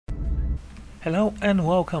Hello and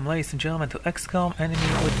welcome, ladies and gentlemen, to XCOM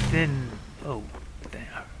Enemy Within. Oh,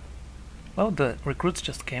 there. Well, the recruits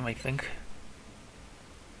just came, I think.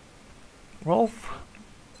 Rolf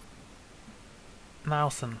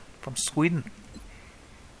Nausen from Sweden.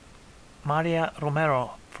 Maria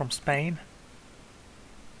Romero from Spain.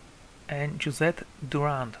 And Josette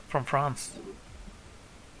Durand from France.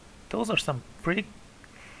 Those are some pretty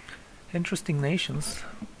interesting nations,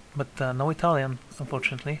 but no Italian,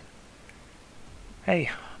 unfortunately.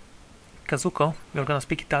 Hey, Kazuko, you're gonna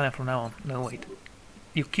speak Italian from now on. No, wait.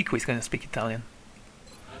 Yukiko is gonna speak Italian.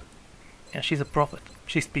 Yeah, she's a prophet.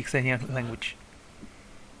 She speaks any language.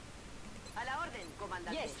 Alla orden,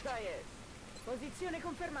 comandante. Yes, yes. Posizione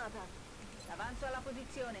confermata. Avanzo alla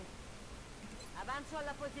posizione. Avanzo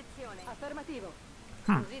alla posizione. Affermativo.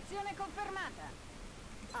 Posizione confermata.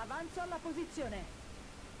 Avanzo alla posizione.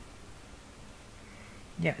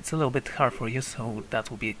 Yeah, it's a little bit hard for you, so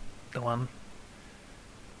that will be the one.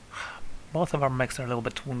 Both of our mechs are a little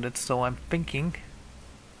bit wounded, so I'm thinking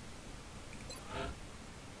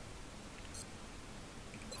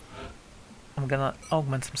I'm gonna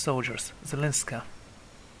augment some soldiers. Zelinska.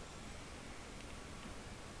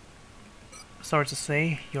 Sorry to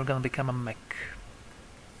say, you're gonna become a mech.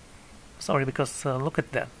 Sorry, because look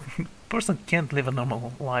at that. Person can't live a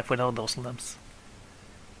normal life without those limbs.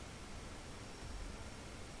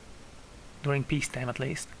 During peacetime, at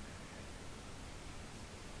least.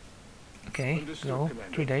 Okay, go.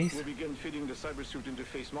 3 days. We'll begin fitting the cybersuit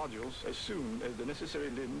interface modules as soon as the necessary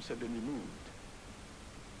limbs have been removed.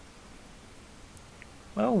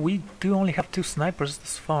 Well, we do only have 2 snipers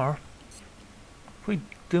thus far. We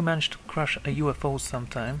do manage to crush a UFO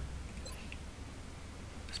sometime.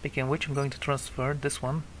 Speaking of which, I'm going to transfer this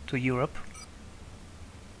one to Europe.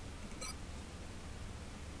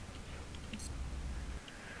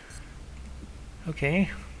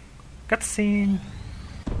 Okay, cutscene.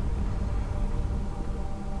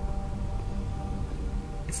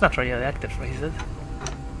 It's not radioactive, is it?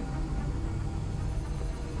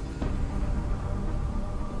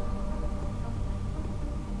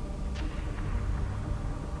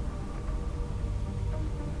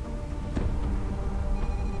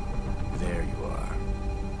 There you are.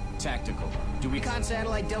 Tactical. Do we... Recon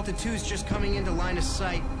satellite Delta 2's just coming into line of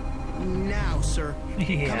sight. Now, sir.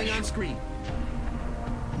 Yeah, coming sure. on screen.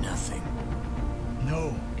 Nothing.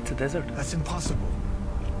 No, It's a desert. that's impossible.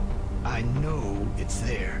 I know it's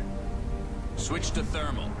there. Switch to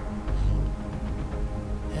thermal.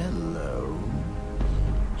 Hello.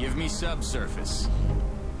 Give me subsurface.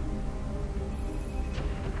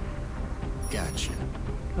 Gotcha.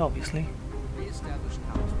 Obviously.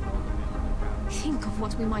 Think of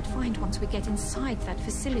what we might find once we get inside that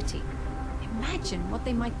facility. Imagine what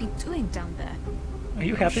they might be doing down there. Are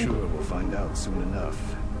you I'm happy? sure we'll find out soon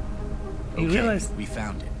enough. You Okay, realize we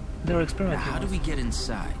found it. they're Now, experimenting. how do we get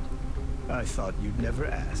inside? I thought you'd never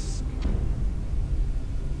ask.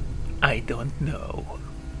 I don't know.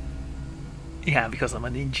 Yeah, because I'm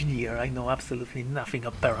an engineer, I know absolutely nothing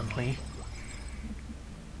apparently.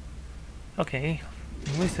 Okay,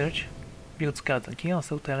 research. Build scouts and key on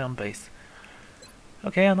South Alien base.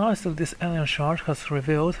 Okay, analysis of this alien shard has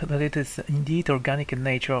revealed that it is indeed organic in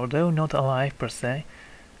nature, although not alive per se.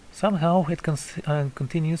 Somehow it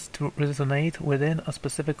continues to resonate within a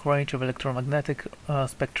specific range of electromagnetic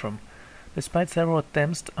spectrum. Despite several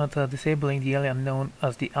attempts at disabling the alien known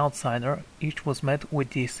as the Outsider, each was met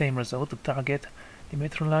with the same result: the target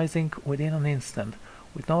dematerializing within an instant.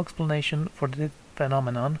 With no explanation for the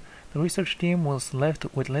phenomenon, the research team was left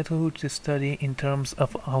with little to study in terms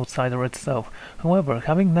of Outsider itself. However,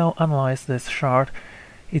 having now analyzed this shard,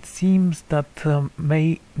 it seems that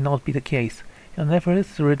may not be the case. In an effort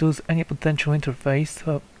to reduce any potential interference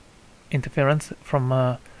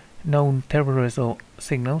from known terrorism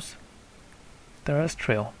signals,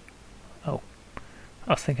 terrestrial. Oh,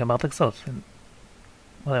 I was thinking about exodes and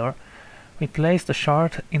whatever. We placed the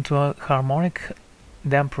shard into a harmonic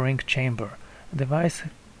dampering chamber, a device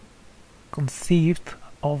conceived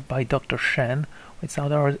of by Dr. Shen, with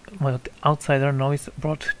outsider noise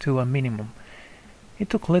brought to a minimum. It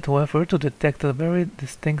took little effort to detect a very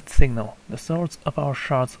distinct signal, the source of our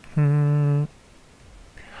shards. While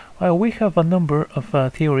we have a number of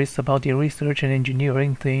theories about the research and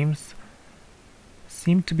engineering teams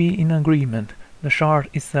seem to be in agreement, the shard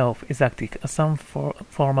itself is acting as some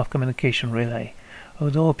form of communication relay.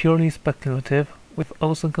 Although purely speculative, we've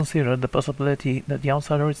also considered the possibility that the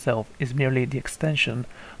Outsider itself is merely the extension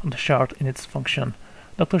of the shard in its function.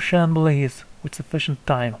 Dr. Shen believes, with sufficient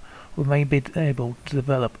time, we may be able to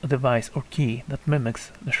develop a device or key that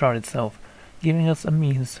mimics the shard itself, giving us a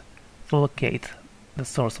means to locate the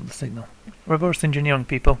source of the signal. Reverse engineering,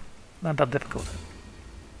 people. Not that difficult.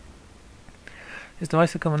 This device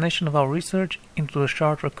is a combination of our research into a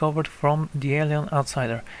shard recovered from the alien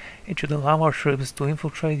outsider. It should allow our troops to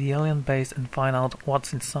infiltrate the alien base and find out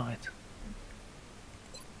what's inside.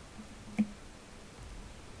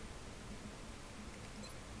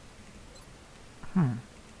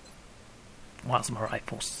 Plasma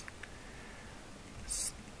rifles.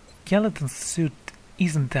 Skeleton suit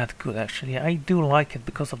isn't that good actually. I do like it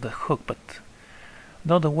because of the hook, but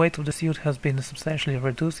though the weight of the suit has been substantially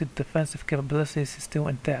reduced, its defensive capabilities is still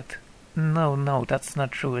intact. No, that's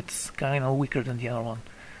not true. It's kinda weaker than the other one.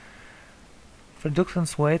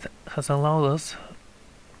 Reduction's weight has allowed us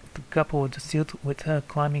to couple the suit with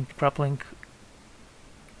climbing grappling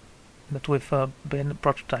that we've been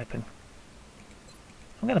prototyping.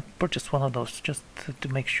 I'm gonna purchase one of those just to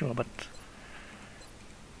make sure, but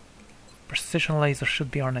precision laser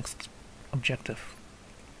should be our next objective.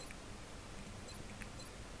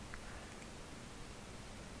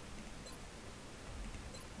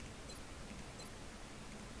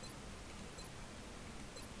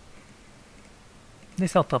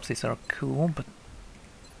 These autopsies are cool, but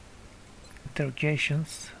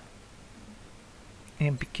interrogations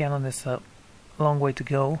in Buchanan is a long way to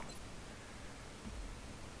go.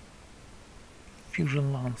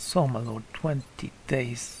 Fusion lance, oh my lord, 20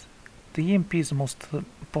 days. The EMP is the most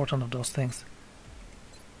important of those things.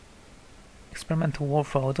 Experimental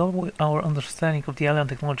warfare, although our understanding of the alien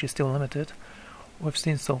technology is still limited, we've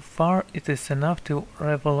seen so far it is enough to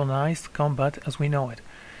revolutionize combat as we know it.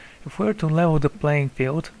 If we're to level the playing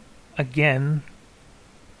field, again,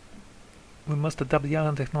 we must adapt the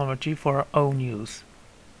alien technology for our own use.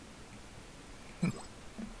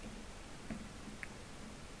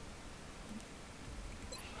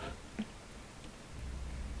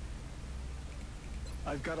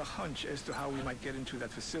 I've got a hunch as to how we might get into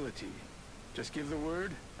that facility. Just give the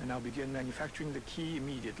word, and I'll begin manufacturing the key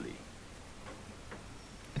immediately.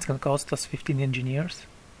 It's gonna cost us 15 engineers.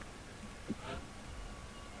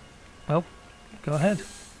 Well, go ahead.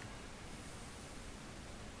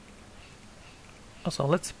 Also,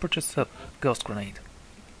 let's purchase a ghost grenade.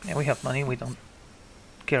 Yeah, we have money, we don't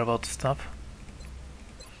care about stuff.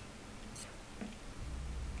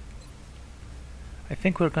 I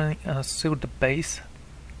think we're going to suit the base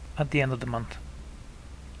at the end of the month.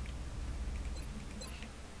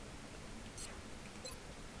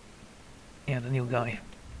 Yeah, the new guy.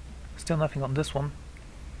 Still nothing on this one.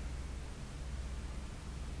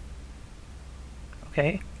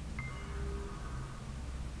 Okay.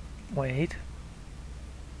 Wait.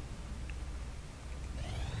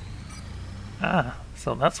 Ah,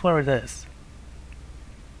 so that's where it is.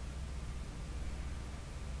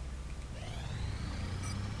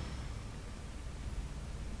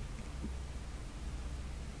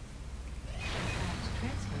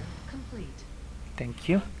 Thank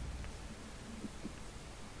you.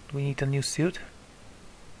 Do we need a new suit?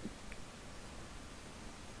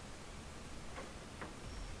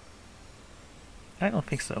 I don't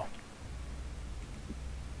think so.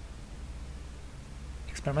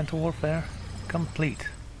 Experimental warfare complete.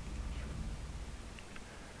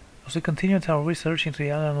 As we continued our research into the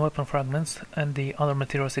alien weapon fragments and the other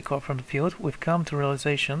materials recovered from the field, we've come to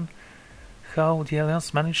realization how the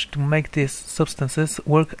aliens managed to make these substances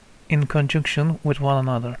work in conjunction with one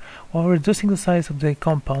another. While reducing the size of the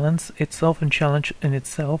components, it's often a challenge in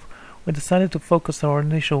itself, we decided to focus our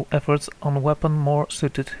initial efforts on a weapon more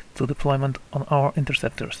suited to deployment on our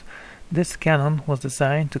interceptors. This cannon was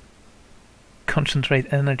designed to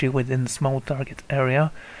concentrate energy within a small target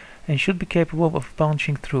area and should be capable of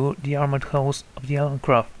punching through the armored hulls of the alien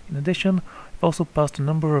craft. In addition, we've also passed a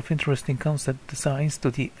number of interesting concept designs to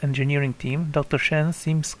the engineering team. Dr. Shen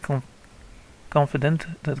seems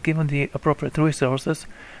confident that given the appropriate resources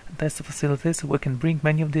and test facilities, we can bring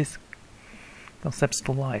many of these concepts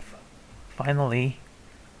to life. Finally,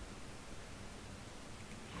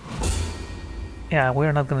 yeah,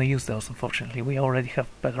 we're not going to use those, unfortunately. We already have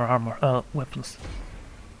better armor, weapons.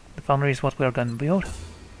 The foundry is what we are going to build.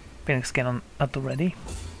 Phoenix cannon at the ready.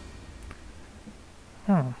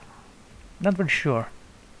 Not very sure.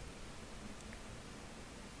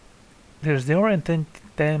 There's the oriented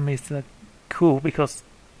them is cool because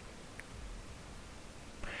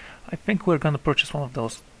I think we're going to purchase one of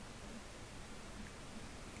those.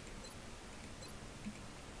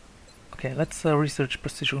 Okay, let's research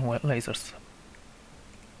precision lasers.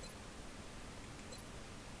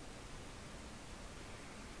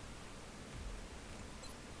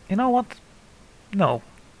 You know what? No.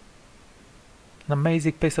 An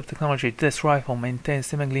amazing piece of technology. This rifle maintains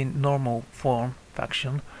seemingly normal form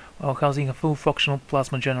faction while housing a full functional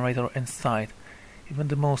plasma generator inside. Even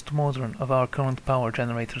the most modern of our current power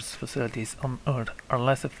generators facilities on Earth are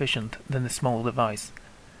less efficient than this small device.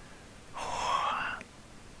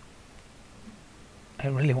 I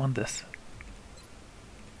really want this.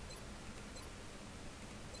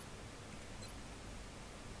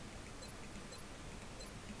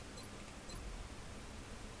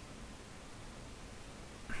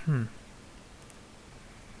 Hmm.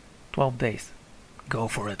 12 days. Go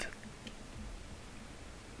for it.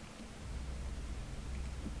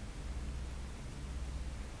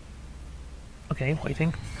 Okay,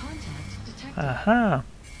 waiting. Contact detected. Aha!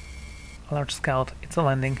 A large scout. It's a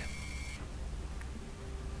landing.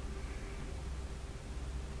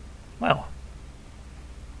 Well.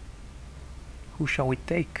 Who shall we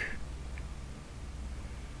take?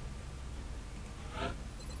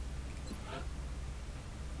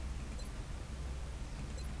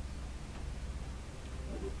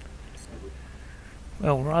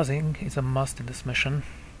 Well, rising is a must in this mission.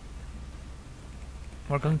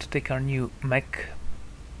 We're going to take our new mech.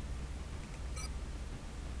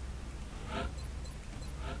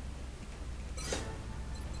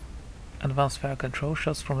 Advanced fire control.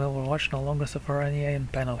 Shots from Overwatch no longer suffer any aim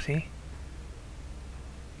penalty.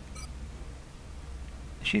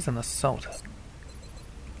 She's an assault.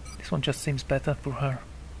 This one just seems better for her.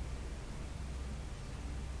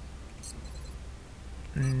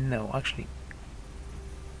 No, actually.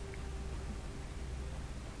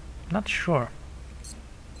 Not sure.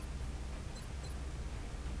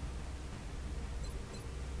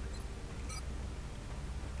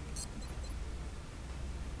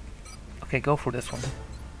 Okay, go for this one.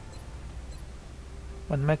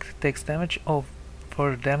 When mech takes damage, all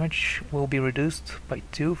further damage will be reduced by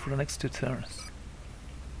 2 for the next 2 turns.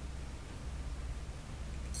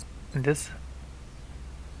 And this?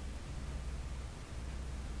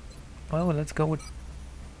 Well, let's go with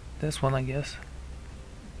this one, I guess.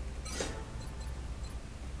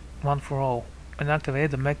 One for all. When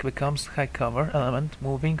activated, the mech becomes high cover element,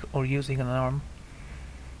 moving or using an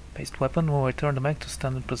arm-based weapon will return the mech to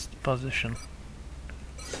standard position.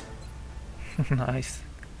 Nice.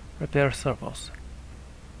 Repair servos.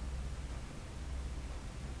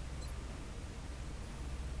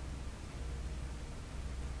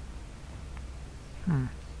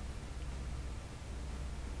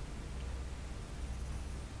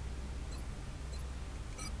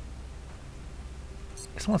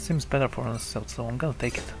 This one seems better for an assault, so I'm gonna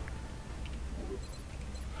take it.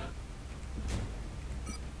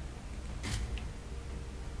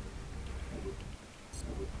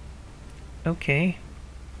 Okay.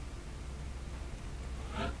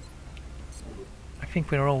 I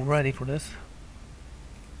think we're all ready for this.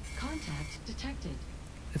 Contact detected.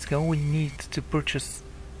 Let's go. We need to purchase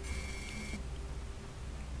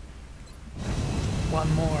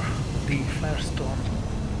one more of the Firestorm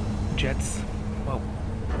jets. Well,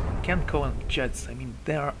 can't call them jets, I mean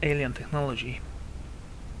they are alien technology.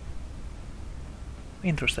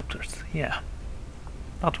 Interceptors, yeah.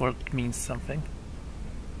 That word means something.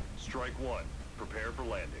 Strike one. Prepare for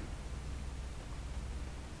landing.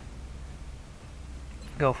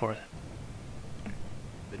 Go for it.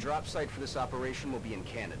 The drop site for this operation will be in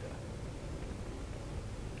Canada.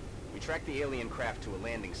 We tracked the alien craft to a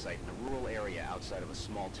landing site in a rural area outside of a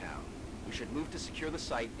small town. We should move to secure the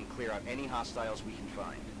site and clear out any hostiles we can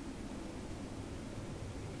find.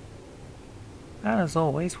 As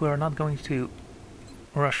always, we are not going to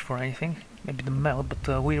rush for anything. Maybe the melt,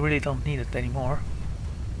 but we really don't need it anymore.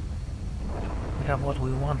 We have what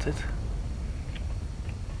we wanted.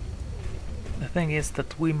 The thing is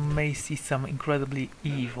that we may see some incredibly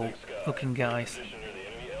evil looking guys.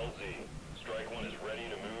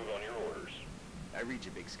 I read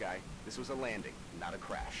you, Big Sky. This was a landing, not a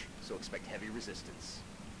crash, so expect heavy resistance.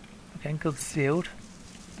 Okay, concealed.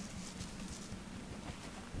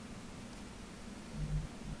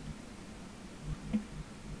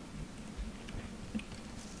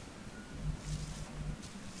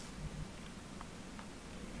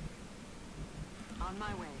 On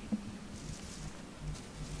my way.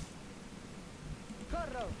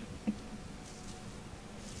 Corro.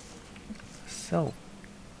 So.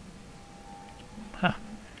 Huh.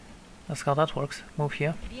 That's how that works. Move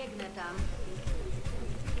here. Biegnę tam.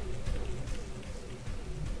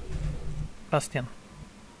 Bastian.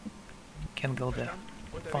 Can go there.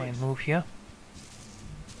 Fine, move here.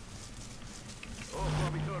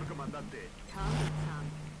 Come,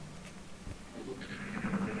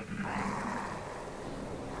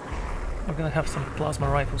 We're gonna have some plasma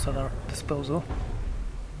rifles at our disposal.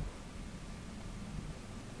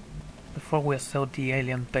 The before we assault the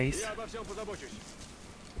alien base.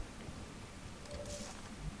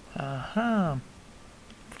 Aha!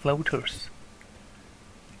 Floaters.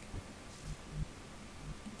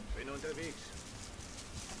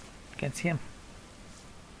 Can't see him.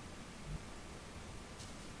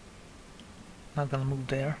 Not gonna move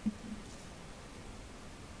there.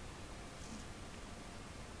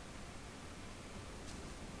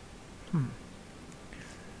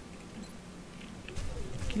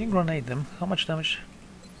 Can you grenade them? How much damage?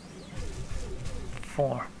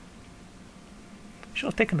 4. Should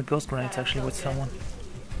have taken the ghost grenades actually with someone.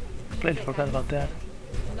 Completely forgot about that.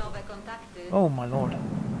 Oh my lord.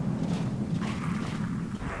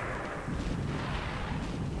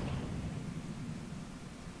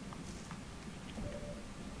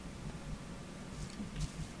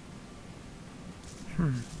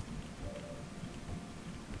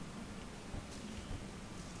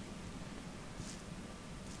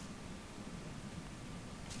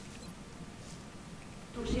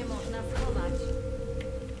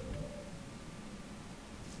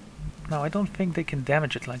 Now I don't think they can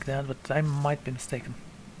damage it like that, but I might be mistaken.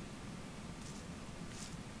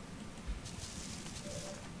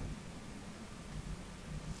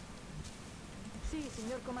 Sì,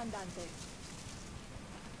 signor comandante.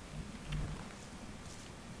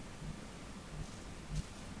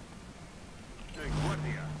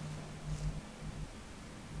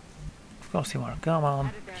 Of course you are. Come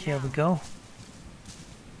on, here we go.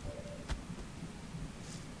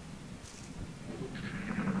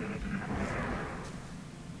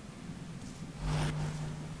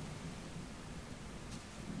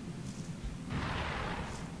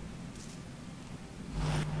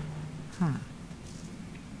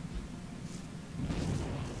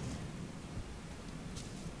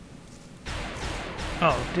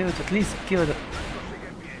 Oh, dude, at least give it a...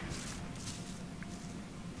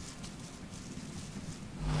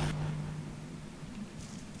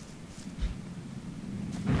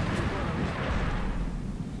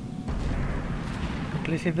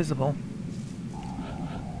 Completely visible.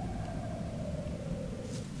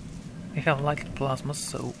 They have light plasmas,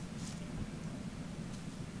 so...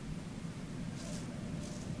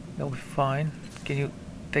 they'll be fine. Can you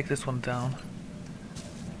take this one down?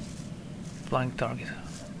 Flying target.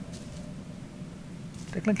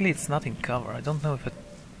 Technically it's not in cover. I don't know if it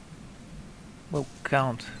will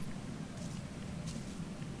count.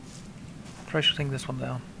 Try shooting this one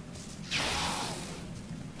down.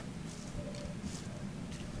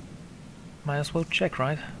 Might as well check,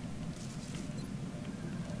 right?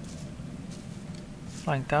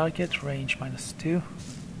 Flying target, range -2.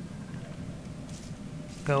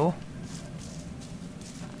 Go.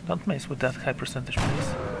 Don't mess with that high percentage,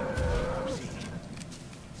 please.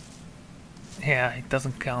 Yeah, it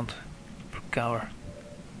doesn't count for cover.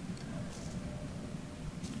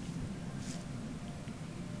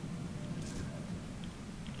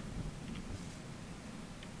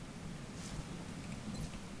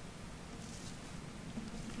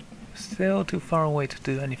 Still too far away to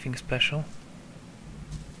do anything special.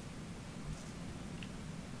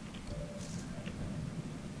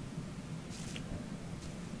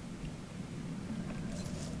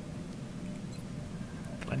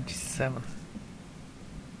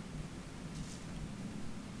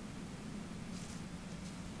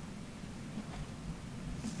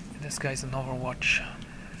 This guy's an Overwatch.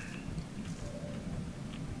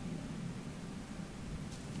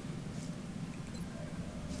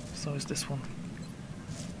 So is this one.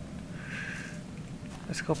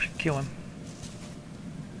 Let's hope you kill him.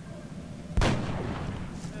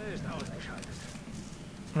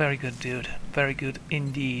 Very good, dude. Very good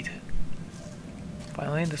indeed.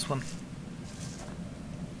 Finally, this one.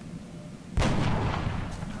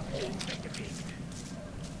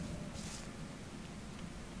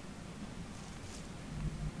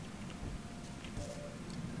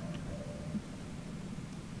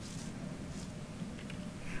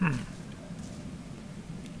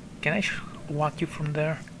 Can I walk you from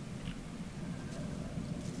there?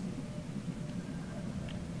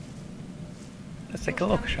 Let's take a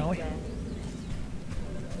look, shall we?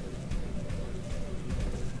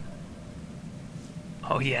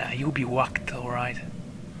 Oh yeah, you'll be whacked, alright.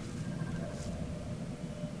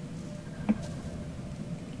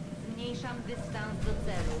 Zmniejszam dystans do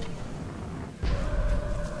celu.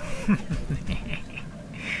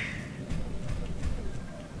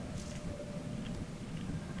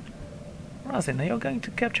 Razin, you're going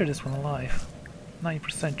to capture this one alive.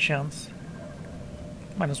 90% chance.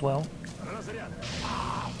 Might as well.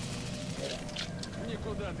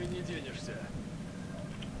 Никуда ты не денешься.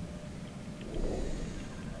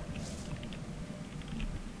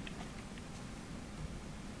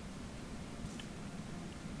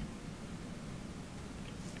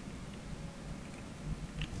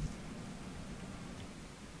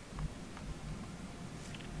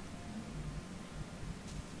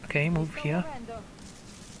 Okay, move here. Muovendo.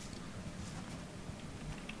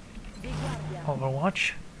 Di guardia.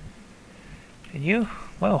 Overwatch. And you?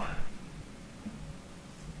 Well.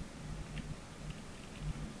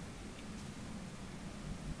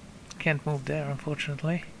 Can't move there,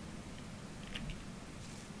 unfortunately.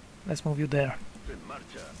 Let's move you there.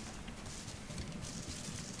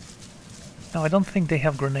 No, I don't think they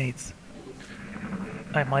have grenades.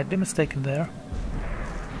 I might be mistaken there.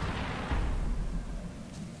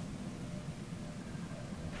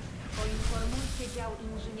 Poinformujcie dział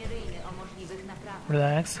inżynieryjny o możliwych naprawach.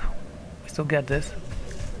 Relax. We still get this.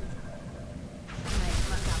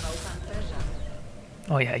 Ma kawał pancerza.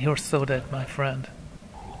 Oh yeah, you're so dead, my friend.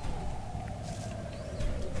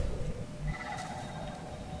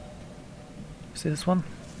 See this one?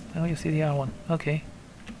 Oh, you see the other one. Okay.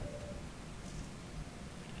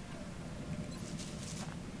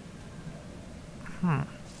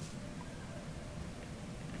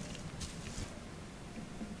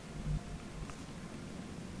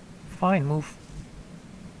 Fine, move.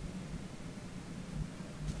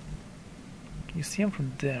 Can you see him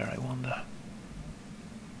from there, I wonder?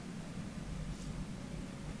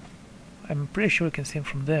 I'm pretty sure you can see him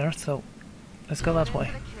from there, so let's go that way.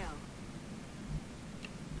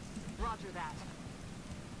 Roger that.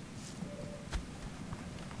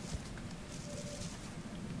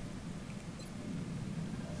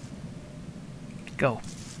 Go.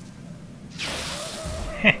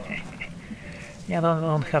 Yeah, I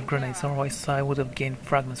don't have grenades, otherwise I would have gained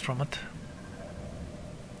fragments from it.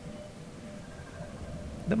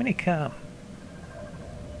 Dominica!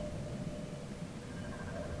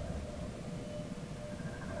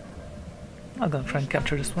 I'm gonna try and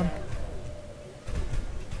capture this one.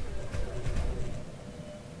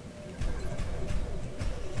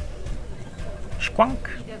 Squonk!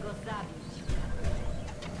 Idę go zabić.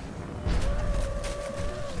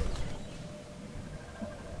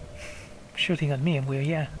 Shooting at me and we're,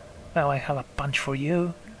 yeah. Well, I have a punch for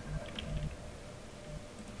you.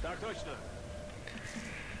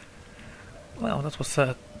 Well, that was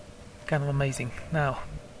kind of amazing. Now,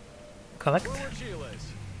 collect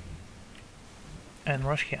and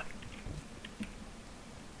rush here.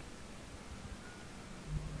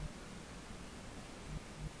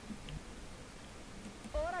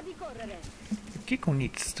 Ora di correre. Kiko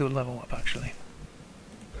needs to level up, actually.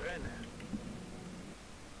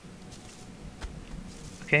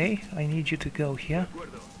 Okay, I need you to go here.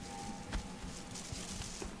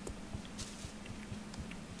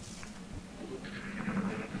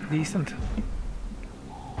 Decent.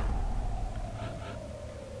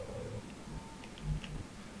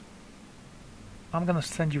 I'm gonna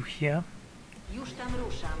send you here. Już tam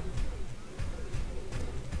ruszam.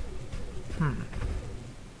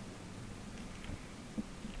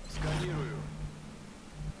 Сканирую.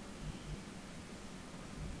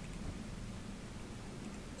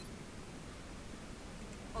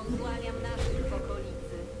 Odsłaniam naszych w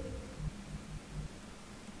okolicy.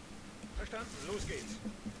 Verstanden, los geht's.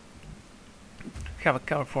 Have a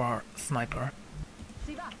cover for our sniper.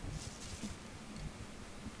 Si va.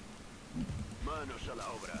 Manos a la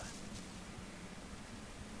obra.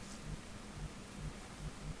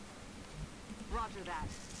 Roger that.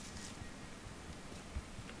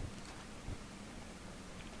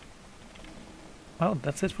 Well,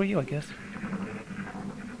 that's it for you, I guess.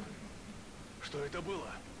 Что это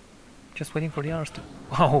было? Just waiting for the others to...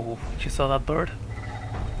 Oh, you saw that bird?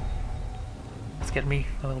 Scared me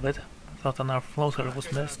a little bit. Thought another floater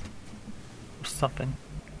was missed. Or something.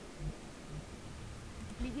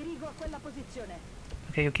 Mi dirigo a quella posizione.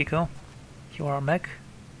 Okay, Yukiko. You are a mech.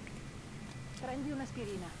 Prendi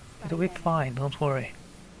un'aspirina. It'll be fine, don't worry.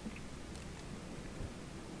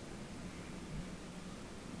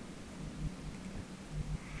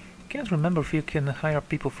 Can't remember if you can hire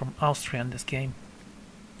people from Austria in this game.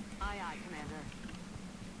 Aye, aye, Commander.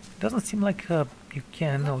 Doesn't seem like you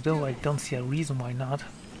can, although I don't see a reason why not.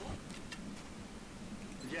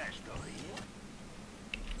 Ya estoy.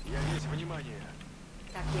 Я весь внимание.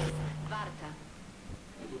 Tak jest. Warta.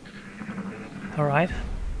 Alright.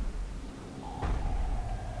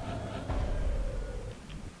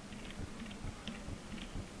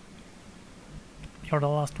 You're the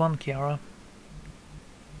last one, Kiara.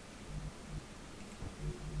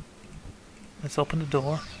 Let's open the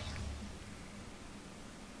door.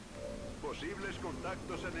 Posibles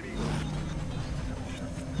contactos enemigos.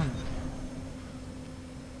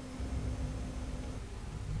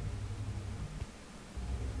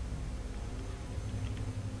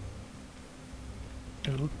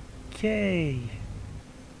 Okay.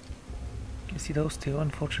 You see those two?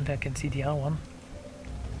 Unfortunately, I can see the other one.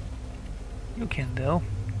 You can though.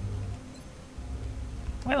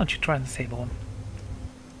 Why don't you try and disable him?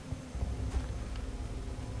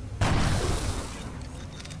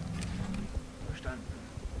 Verstanden.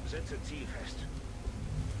 Setze Ziel fest.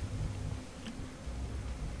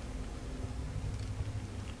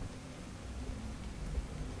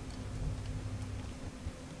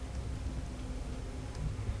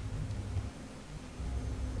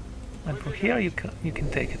 And from here you can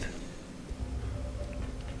take it.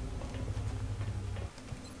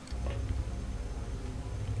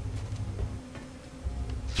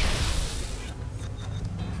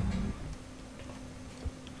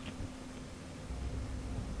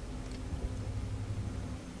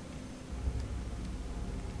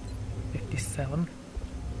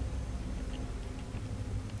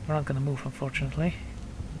 We're not gonna move, unfortunately.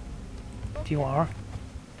 But you are.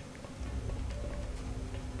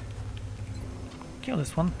 Kill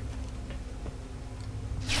this one.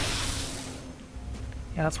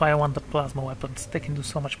 Yeah, that's why I want the plasma weapons. They can do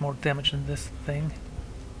so much more damage than this thing.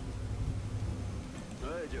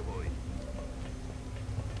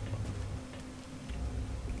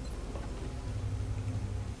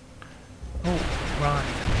 Oh, right.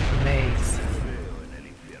 Maze.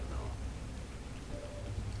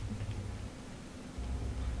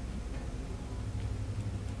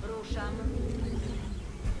 Ruszam.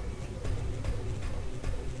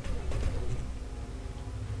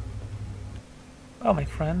 Oh, my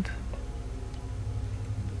friend.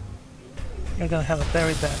 You're gonna have a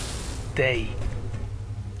very bad day.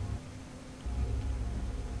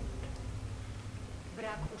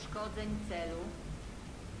 Brak uszkodzeń celu.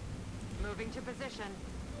 Moving to position.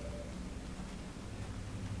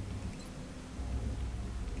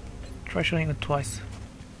 Try shooting it twice.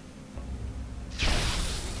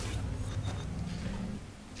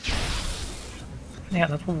 Yeah,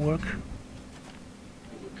 that will work.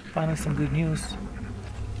 Finally some good news.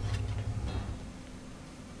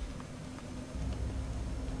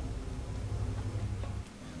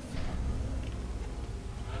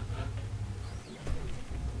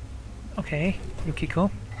 Okay,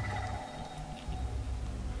 Yukiko.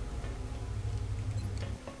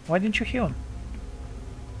 Why didn't you heal him?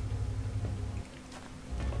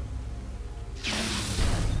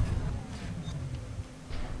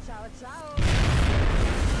 Ciao, ciao.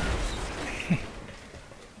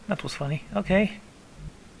 That was funny. Okay.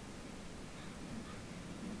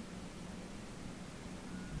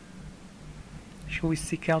 Should we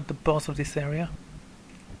seek out the boss of this area?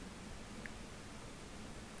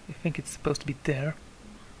 I think it's supposed to be there.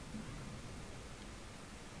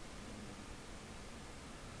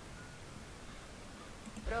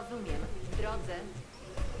 Rozumiem. W drodze.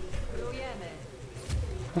 Próbujemy.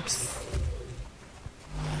 Oops.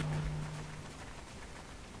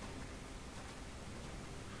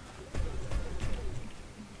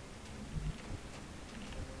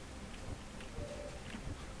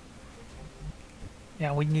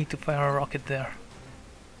 Yeah, we need to fire a rocket there.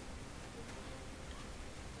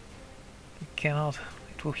 We cannot.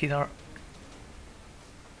 It will hit our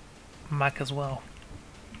Mac as well.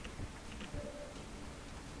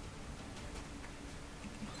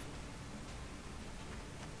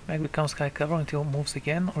 Mac becomes sky cover until it moves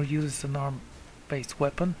again or uses an arm-based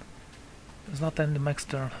weapon. Does not end the Mac's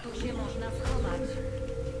turn. Tu się można schować.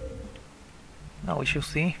 Now we shall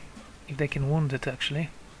see if they can wound it actually.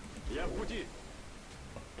 Я в пути.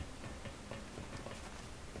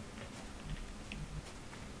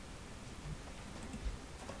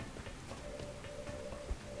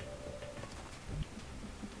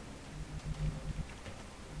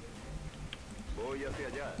 Voy hacia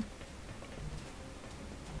allá.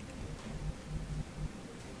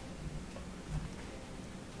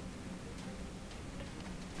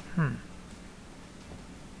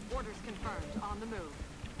 Orders confirmed. On the move.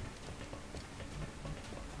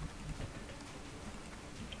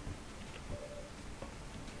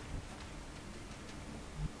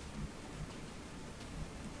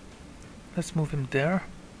 Let's move him there.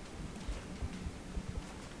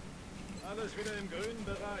 Alles wieder im grünen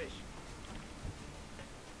Bereich.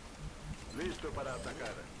 Listo para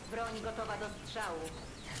atacar. Broń gotowa do strzału.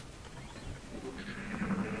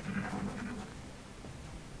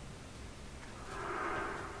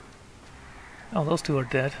 Oh, those two are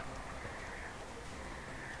dead.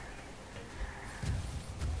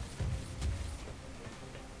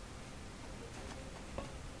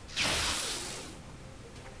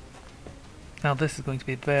 Now this is going to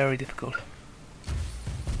be very difficult.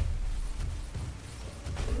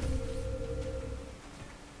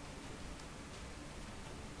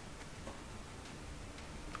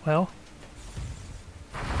 Well,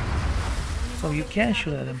 so you can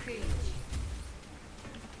shoot at him.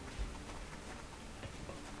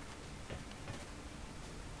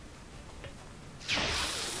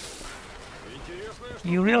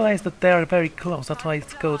 You realize that they are very close, that's why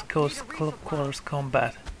it's called close quarters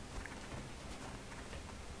combat.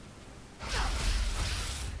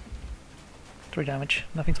 Three damage,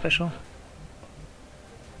 nothing special.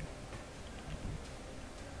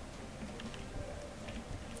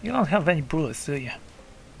 You don't have any bullets, do you?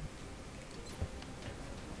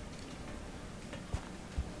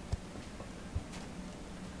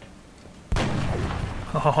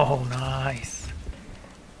 Oh, nice.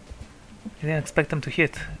 I didn't expect them to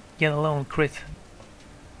hit, yet alone crit.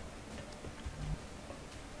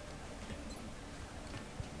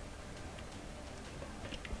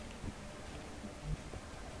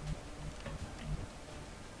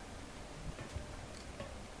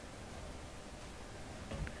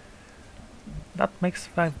 That makes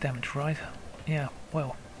 5 damage, right? Yeah,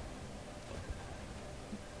 well.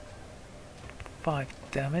 5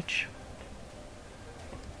 damage.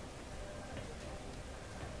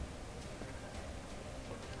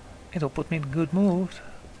 It'll put me in good mood.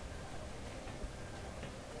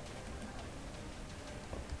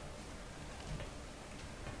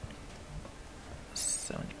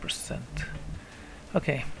 %.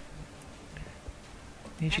 Okay.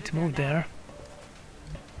 Need you to move there.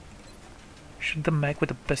 Shoot the mech with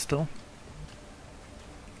a pistol.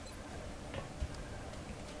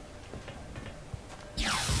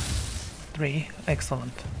 Three,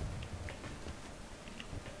 excellent.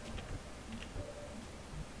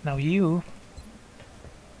 Now you...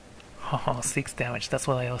 Oh, 6 damage, that's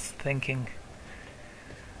what I was thinking.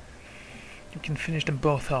 You can finish them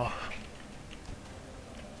both off.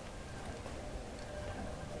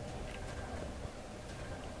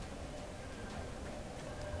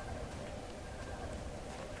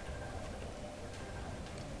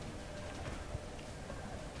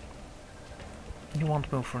 You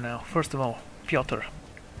won't move for now. First of all, Piotr.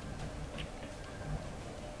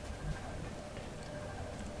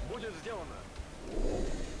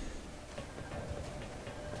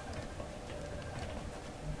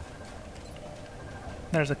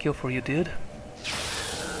 There's a kill for you, dude.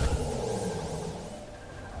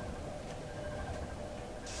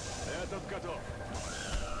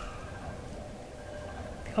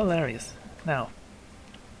 Hilarious. Now.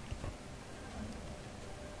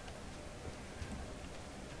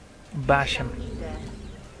 Bash him.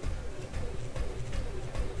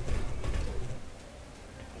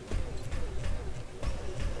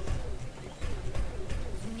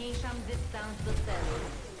 Zmniejszam dystans do celu.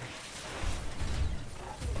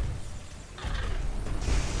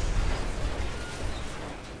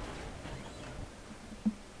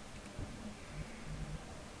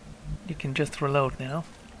 You can just reload now.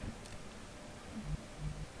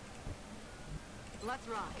 Let's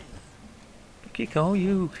rock. Kiko,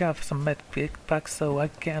 you have some med packs, so I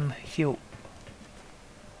can heal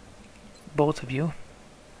both of you.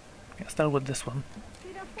 I'll start with this one.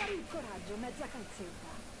 Tira fuori il coraggio, mezza calzetta.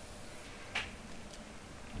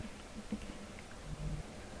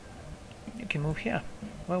 You can move here.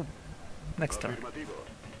 Well, next turn.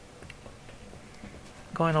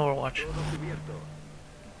 Go in Overwatch.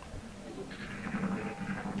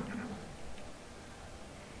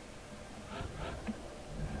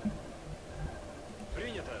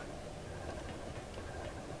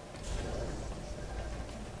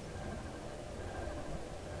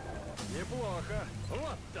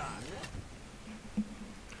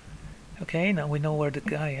 Okay, now we know where the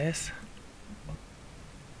guy is.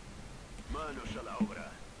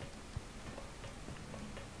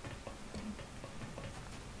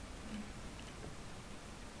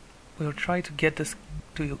 We'll try to get this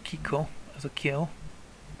to Yukiko as a kill.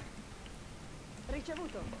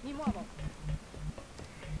 Ricevuto, mi muovo.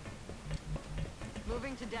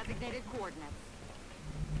 Moving to designated coordinates.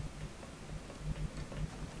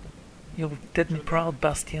 You did me proud,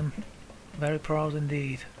 Bastian. Very proud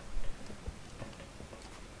indeed.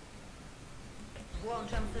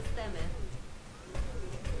 Włączam systemy.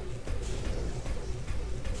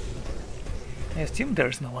 I assume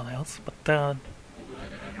there's no one else, but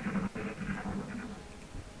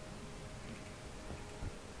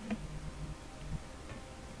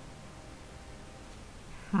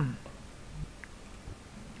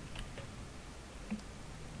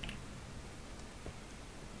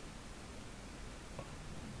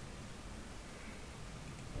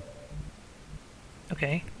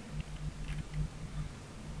okay.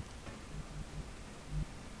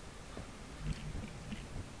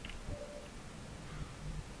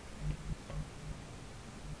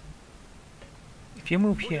 If you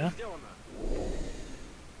move here,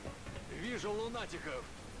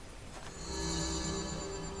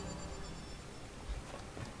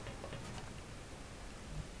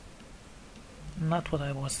 Not what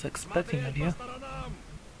I was expecting of you.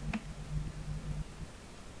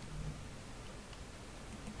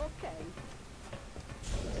 Okay.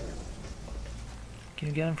 Can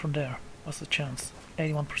you get him from there? What's the chance?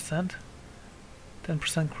 81%?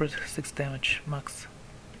 10% crit, 6 damage, max.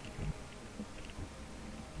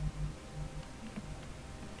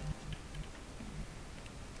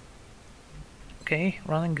 Okay,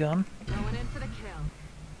 run and gun. Going in for the kill.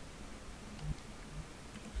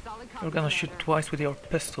 Solid copy, You're gonna shoot Commander. twice with your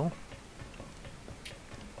pistol.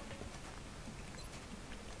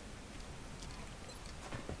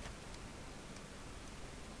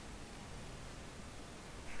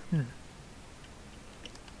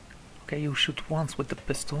 Okay, you shoot once with the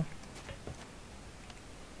pistol.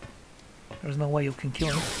 There's no way you can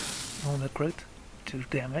kill him. On the crit. 2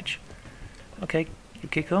 damage. Okay,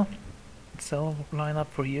 Yukiko. So, line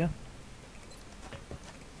up for you.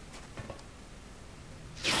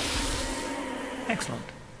 Excellent.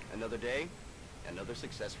 Another day, another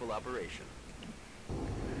successful operation.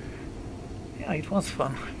 Yeah, it was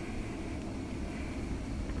fun.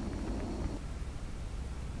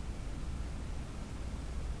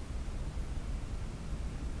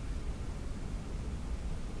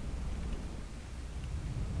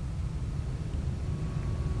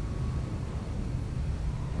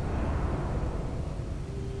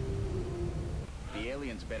 The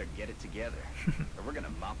aliens better get it together, or we're gonna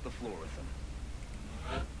mop the floor with them.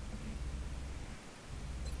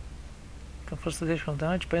 Confers additional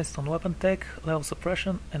damage based on weapon tech, level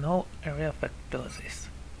suppression, and all area effect abilities.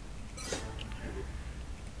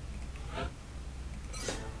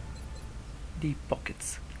 Deep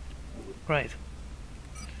pockets. Right.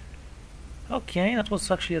 Okay, that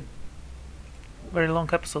was actually a very long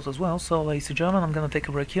episode as well, so ladies and gentlemen, I'm gonna take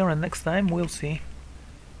a break here, and next time we'll see.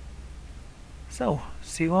 So,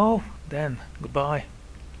 see you all then. Goodbye.